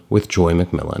conversation with Joy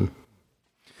McMillan.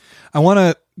 I want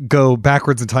to go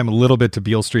backwards in time a little bit to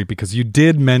Beale Street because you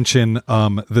did mention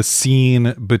the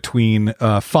scene between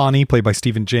Fonny, played by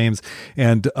Stephen James,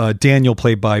 and Daniel,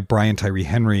 played by Brian Tyree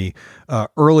Henry,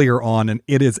 earlier on, and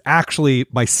it is actually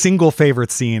my single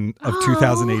favorite scene of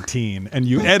 2018. And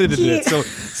you edited it,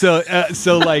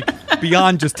 so like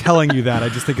beyond just telling you that, I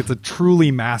just think it's a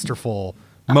truly masterful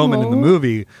moment in the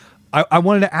movie. I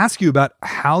wanted to ask you about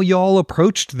how y'all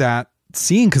approached that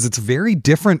scene, because it's very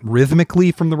different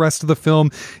rhythmically from the rest of the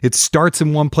film. It starts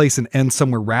in one place and ends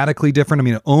somewhere radically different. I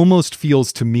mean, it almost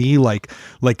feels to me like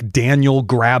Daniel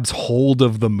grabs hold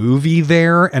of the movie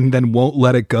there and then won't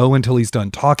let it go until he's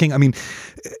done talking. I mean,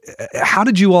 how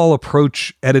did you all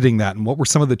approach editing that, and what were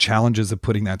some of the challenges of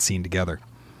putting that scene together?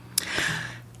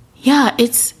 Yeah,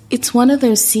 it's one of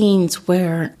those scenes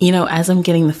where, you know, as I'm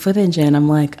getting the footage in, I'm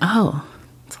like, oh,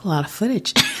 it's a lot of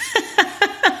footage.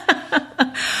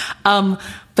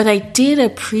 But I did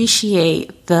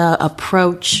appreciate the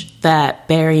approach that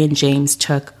Barry and James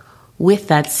took with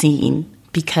that scene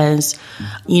because,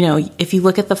 you know, if you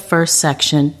look at the first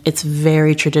section, it's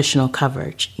very traditional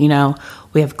coverage. You know,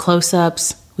 we have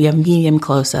close-ups, we have medium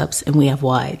close-ups, and we have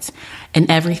wides.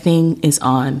 And everything is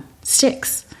on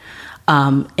sticks.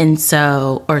 And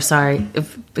so, or sorry,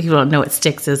 if people don't know what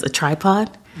sticks is, a tripod.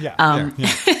 Yeah.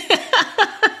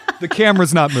 The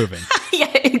camera's not moving.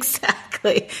 Yeah,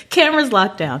 exactly. Camera's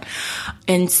locked down.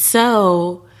 And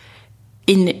so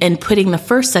in putting the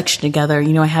first section together,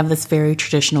 you know, I have this very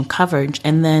traditional coverage.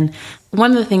 And then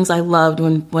one of the things I loved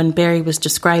when Barry was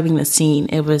describing the scene,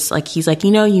 it was like, he's like,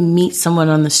 you know, you meet someone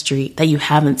on the street that you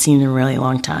haven't seen in a really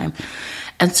long time.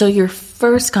 And so your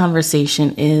first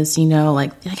conversation is, you know,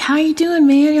 like, how you doing,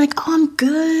 man? You're like, oh, I'm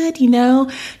good. You know,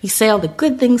 you say all the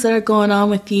good things that are going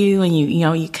on with you, and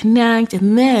you connect.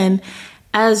 And then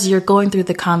as you're going through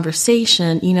the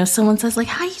conversation, you know, someone says like,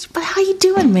 how you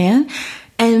doing, man?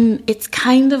 And it's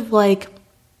kind of like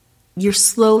you're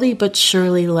slowly but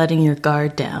surely letting your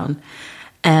guard down.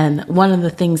 And one of the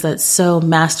things that's so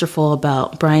masterful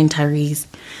about Brian Tyree's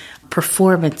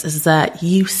performance is that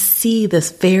you see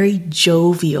this very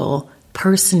jovial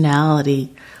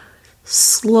personality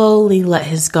slowly let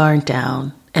his guard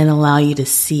down and allow you to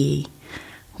see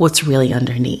what's really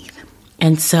underneath.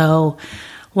 And so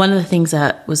one of the things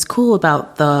that was cool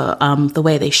about the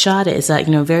way they shot it is that,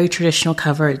 you know, very traditional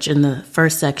coverage in the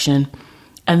first section.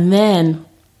 And then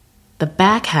the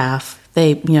back half,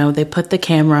 they put the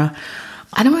camera.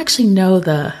 I don't actually know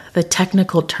the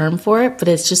technical term for it, but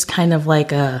it's just kind of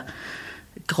like a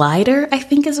glider, I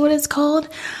think is what it's called.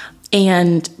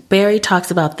 And Barry talks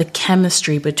about the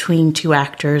chemistry between two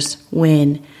actors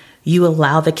when you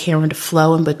allow the camera to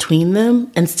flow in between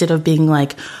them instead of being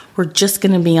like, we're just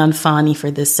going to be on Fonny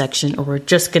for this section or we're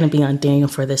just going to be on Daniel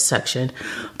for this section.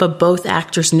 But both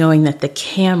actors knowing that the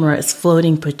camera is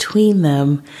floating between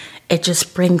them, it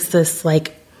just brings this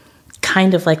like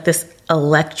kind of like this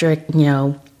electric,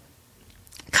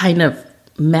 kind of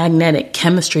magnetic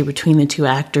chemistry between the two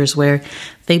actors where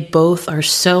they both are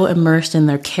so immersed in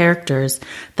their characters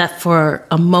that for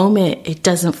a moment it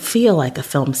doesn't feel like a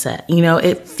film set.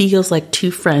 It feels like two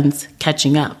friends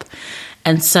catching up.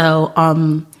 And so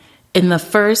in the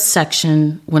first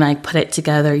section, when I put it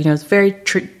together, it's very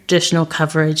traditional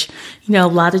coverage, a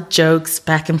lot of jokes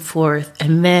back and forth.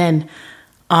 And then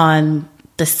on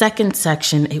the second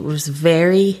section, it was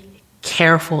very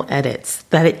careful edits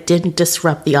that it didn't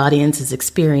disrupt the audience's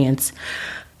experience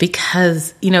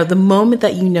because, the moment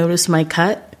that you notice my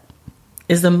cut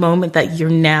is the moment that you're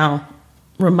now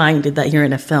reminded that you're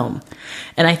in a film.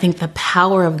 And I think the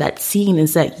power of that scene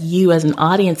is that you as an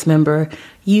audience member,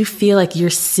 you feel like you're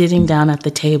sitting down at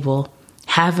the table,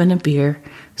 having a beer,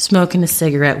 smoking a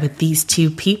cigarette with these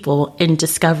two people and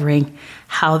discovering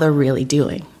how they're really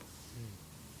doing.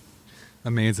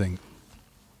 Amazing.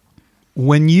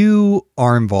 When you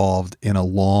are involved in a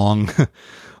long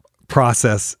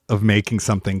process of making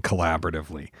something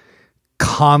collaboratively,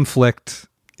 conflict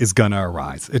is going to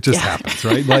arise. It just happens,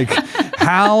 right? Like,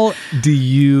 how do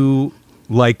you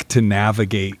like to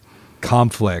navigate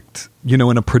conflict, in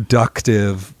a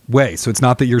productive way? So it's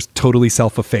not that you're totally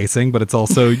self-effacing, but it's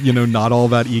also, not all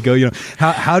about ego.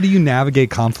 How do you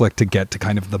navigate conflict to get to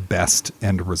kind of the best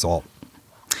end result?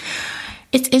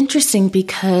 It's interesting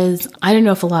because I don't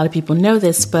know if a lot of people know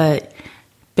this, but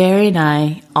Barry and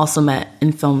I also met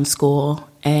in film school.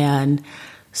 And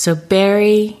so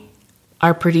Barry,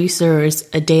 our producers,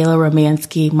 Adela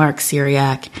Romansky, Mark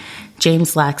Syriac,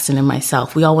 James Laxton, and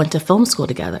myself, we all went to film school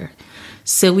together.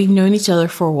 So we've known each other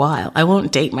for a while. I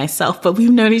won't date myself, but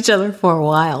we've known each other for a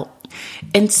while.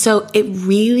 And so it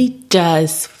really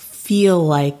does feel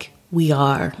like we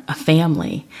are a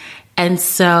family. And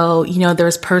so,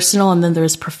 there's personal and then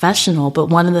there's professional. But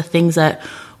one of the things that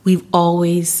we've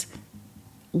always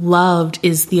loved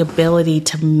is the ability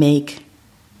to make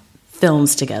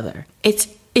films together. It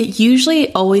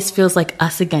usually always feels like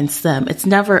us against them. It's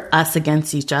never us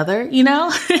against each other,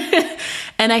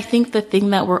 And I think the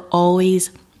thing that we're always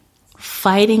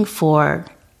fighting for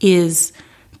is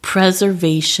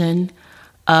preservation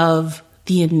of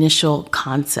the initial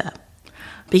concept.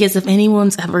 Because if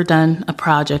anyone's ever done a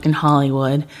project in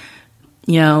Hollywood,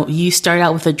 you start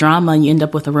out with a drama and you end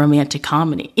up with a romantic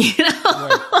comedy.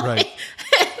 Right.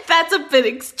 That's a bit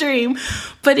extreme.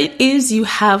 But it is, you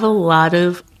have a lot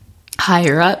of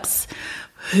higher ups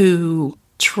who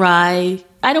try,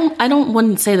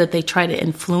 wouldn't say that they try to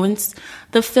influence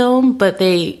the film, but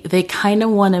they kind of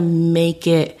want to make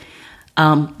it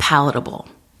palatable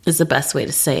is the best way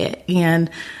to say it. And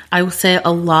I would say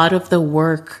a lot of the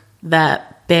work that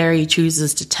Barry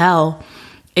chooses to tell,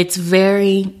 it's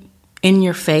very in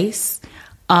your face,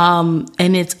 and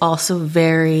it's also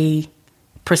very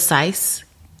precise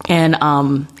in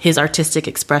his artistic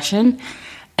expression.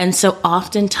 And so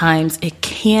oftentimes it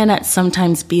can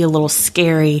sometimes be a little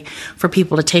scary for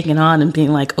people to take it on and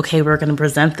being like, okay, we're going to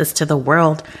present this to the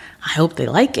world. I hope they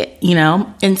like it,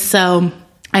 And so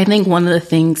I think one of the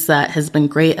things that has been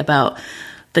great about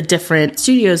the different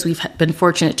studios we've been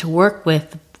fortunate to work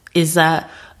with is that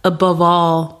above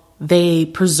all, they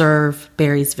preserve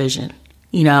Barry's vision,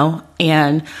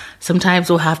 and sometimes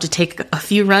we'll have to take a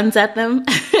few runs at them,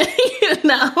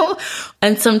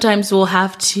 and sometimes we'll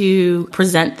have to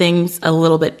present things a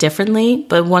little bit differently.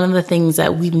 But one of the things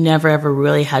that we've never, ever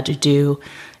really had to do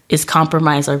is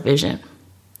compromise our vision,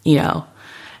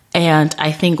 And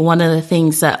I think one of the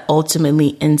things that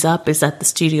ultimately ends up is that the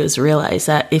studios realize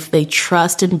that if they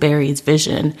trust in Barry's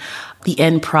vision, the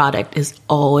end product is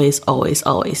always, always,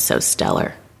 always so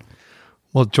stellar.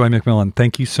 Well, Joy McMillan,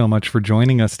 thank you so much for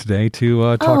joining us today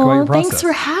to talk about your process. Thanks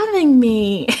for having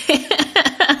me.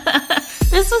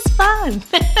 This was fun.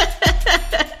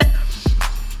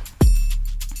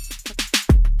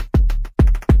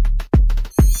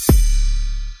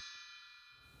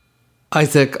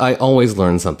 Isaac, I always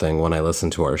learn something when I listen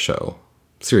to our show.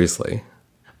 Seriously.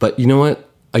 But you know what?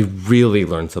 I really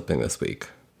learned something this week.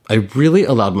 I really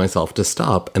allowed myself to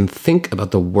stop and think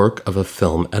about the work of a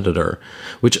film editor,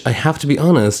 which I have to be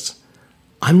honest,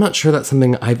 I'm not sure that's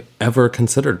something I've ever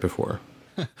considered before.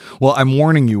 Well, I'm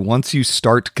warning you, once you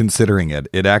start considering it,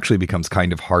 it actually becomes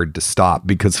kind of hard to stop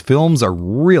because films are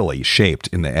really shaped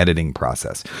in the editing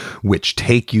process. Which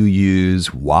take you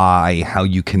use, why, how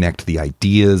you connect the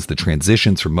ideas, the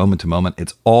transitions from moment to moment.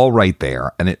 It's all right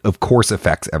there. And it, of course,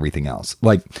 affects everything else.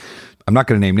 Like, I'm not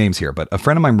going to name names here, but a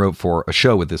friend of mine wrote for a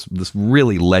show with this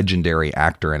really legendary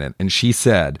actor in it. And she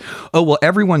said, oh, well,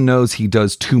 everyone knows he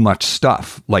does too much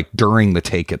stuff, like during the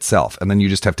take itself. And then you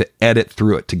just have to edit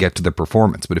through it to get to the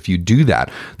performance. But if you do that,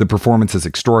 the performance is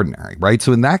extraordinary, right?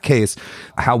 So in that case,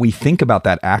 how we think about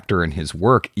that actor and his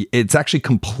work, it's actually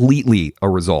completely a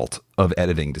result of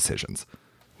editing decisions.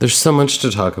 There's so much to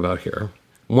talk about here.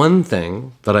 One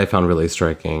thing that I found really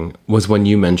striking was when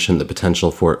you mentioned the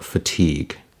potential for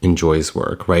fatigue in Joy's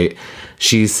work, right?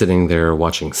 She's sitting there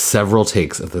watching several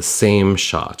takes of the same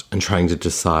shot and trying to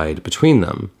decide between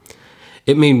them.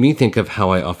 It made me think of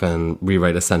how I often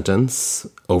rewrite a sentence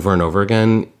over and over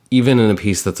again, even in a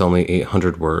piece that's only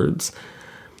 800 words.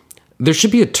 There should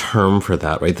be a term for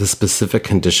that, right? The specific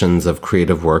conditions of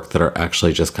creative work that are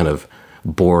actually just kind of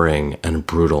boring and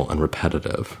brutal and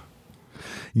repetitive.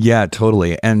 Yeah,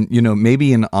 totally. And, you know,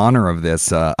 maybe in honor of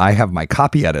this, I have my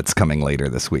copy edits coming later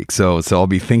this week. So I'll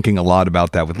be thinking a lot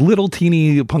about that with little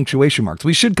teeny punctuation marks.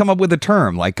 We should come up with a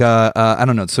term like, I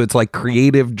don't know. So it's like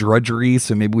creative drudgery.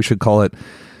 So maybe we should call it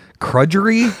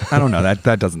crudgery. I don't know.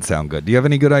 That doesn't sound good. Do you have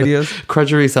any good ideas?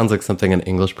 Crudgery sounds like something an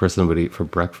English person would eat for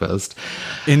breakfast.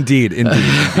 Indeed.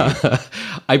 But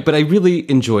I really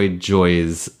enjoyed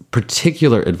Joy's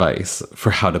particular advice for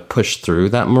how to push through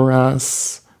that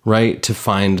morass, right? To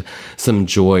find some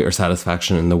joy or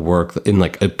satisfaction in the work, in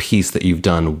like a piece that you've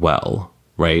done well,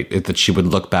 right? That she would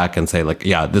look back and say like,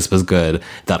 yeah, this was good.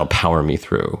 That'll power me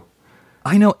through.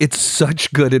 I know, it's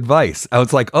such good advice. I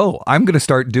was like, oh, I'm going to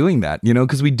start doing that, you know,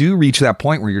 because we do reach that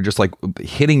point where you're just like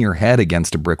hitting your head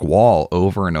against a brick wall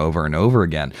over and over and over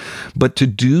again. But to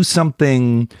do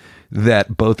something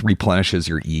that both replenishes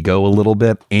your ego a little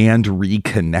bit and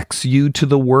reconnects you to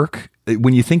the work,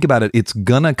 when you think about it, it's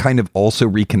gonna kind of also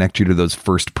reconnect you to those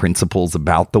first principles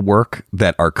about the work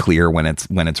that are clear when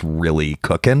it's really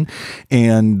cooking.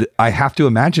 And I have to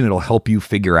imagine it'll help you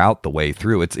figure out the way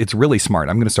through. It's really smart.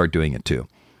 I'm gonna start doing it too.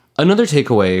 Another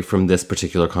takeaway from this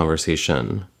particular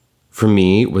conversation for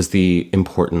me was the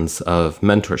importance of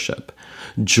mentorship.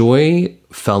 Joy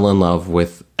fell in love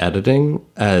with editing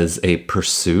as a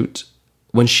pursuit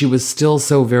when she was still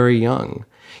so very young.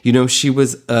 You know, she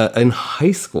was in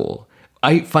high school.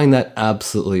 I find that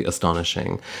absolutely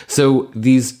astonishing. So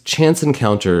these chance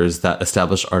encounters that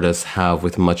established artists have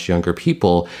with much younger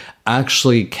people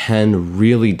actually can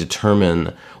really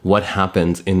determine what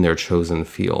happens in their chosen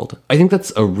field. I think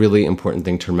that's a really important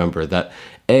thing to remember, that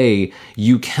A,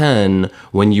 you can,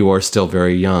 when you are still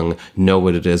very young, know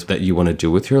what it is that you want to do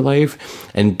with your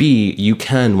life. And B, you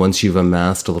can, once you've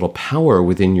amassed a little power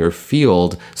within your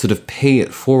field, sort of pay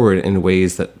it forward in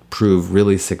ways that prove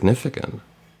really significant.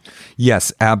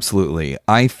 Yes, absolutely.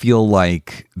 I feel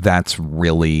like that's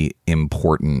really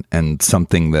important and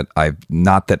something that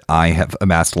not that I have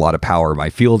amassed a lot of power in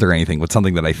my field or anything, but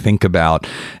something that I think about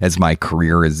as my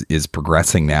career is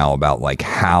progressing now, about like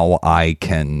how I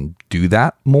can do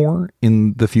that more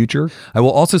in the future. I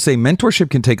will also say mentorship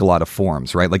can take a lot of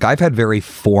forms, right? Like I've had very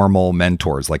formal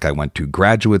mentors. Like I went to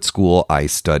graduate school, I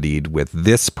studied with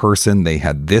this person, they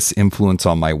had this influence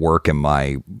on my work and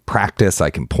my practice, I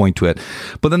can point to it.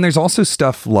 But then there's also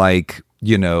stuff like,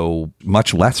 you know,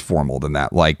 much less formal than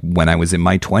that. Like when I was in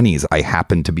my 20s, I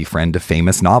happened to befriend a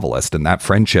famous novelist, and that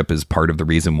friendship is part of the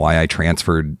reason why I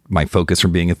transferred my focus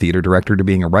from being a theater director to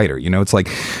being a writer. You know, it's like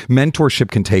mentorship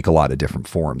can take a lot of different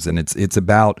forms, and it's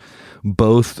about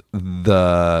both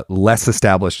the less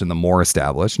established and the more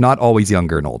established, not always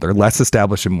younger and older, less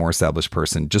established and more established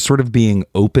person, just sort of being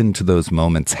open to those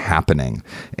moments happening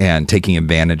and taking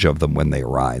advantage of them when they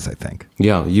arise, I think.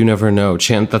 Yeah, you never know.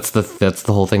 That's the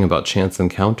whole thing about chance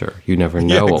encounter. You never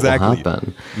know what will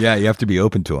happen. Yeah, you have to be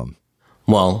open to them.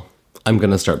 Well, I'm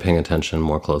going to start paying attention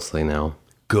more closely now.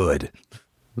 Good.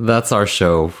 That's our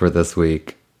show for this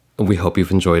week. We hope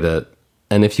you've enjoyed it.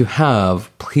 And if you have,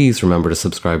 please remember to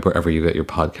subscribe wherever you get your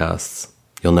podcasts.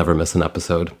 You'll never miss an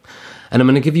episode. And I'm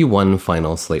going to give you one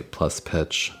final Slate Plus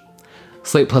pitch.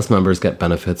 Slate Plus members get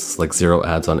benefits like 0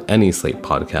 ads on any Slate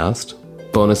podcast,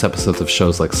 bonus episodes of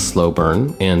shows like Slow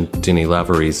Burn and Denny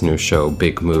Lavery's new show,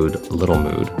 Big Mood, Little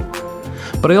Mood.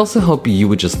 But I also hope you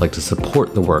would just like to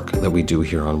support the work that we do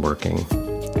here on Working.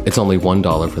 It's only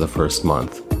 $1 for the first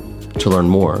month. To learn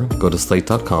more, go to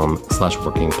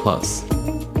slate.com/workingplus.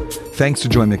 Thanks to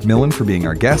Joy McMillan for being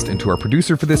our guest and to our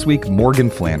producer for this week, Morgan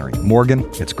Flannery. Morgan,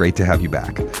 it's great to have you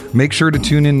back. Make sure to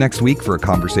tune in next week for a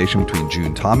conversation between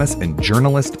June Thomas and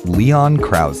journalist Leon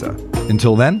Krause.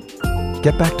 Until then,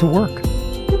 get back to work.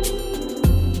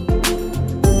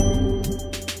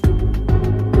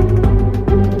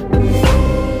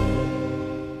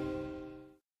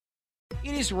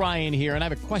 It is Ryan here, and I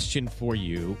have a question for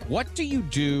you. What do you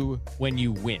do when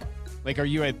you win? Like, are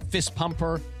you a fist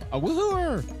pumper, a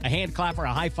woohooer, a hand clapper,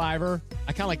 a high fiver?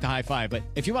 I kind of like the high five, but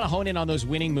if you want to hone in on those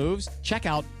winning moves, check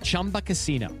out Chumba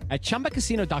Casino. At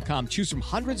ChumbaCasino.com, choose from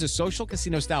hundreds of social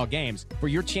casino style games for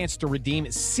your chance to redeem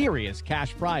serious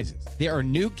cash prizes. There are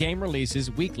new game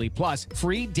releases weekly, plus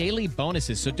free daily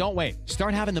bonuses. So don't wait.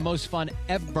 Start having the most fun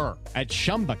ever at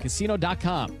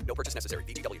ChumbaCasino.com. No purchase necessary.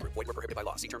 VGW Group. Void where prohibited by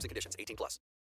law. See terms and conditions. 18+.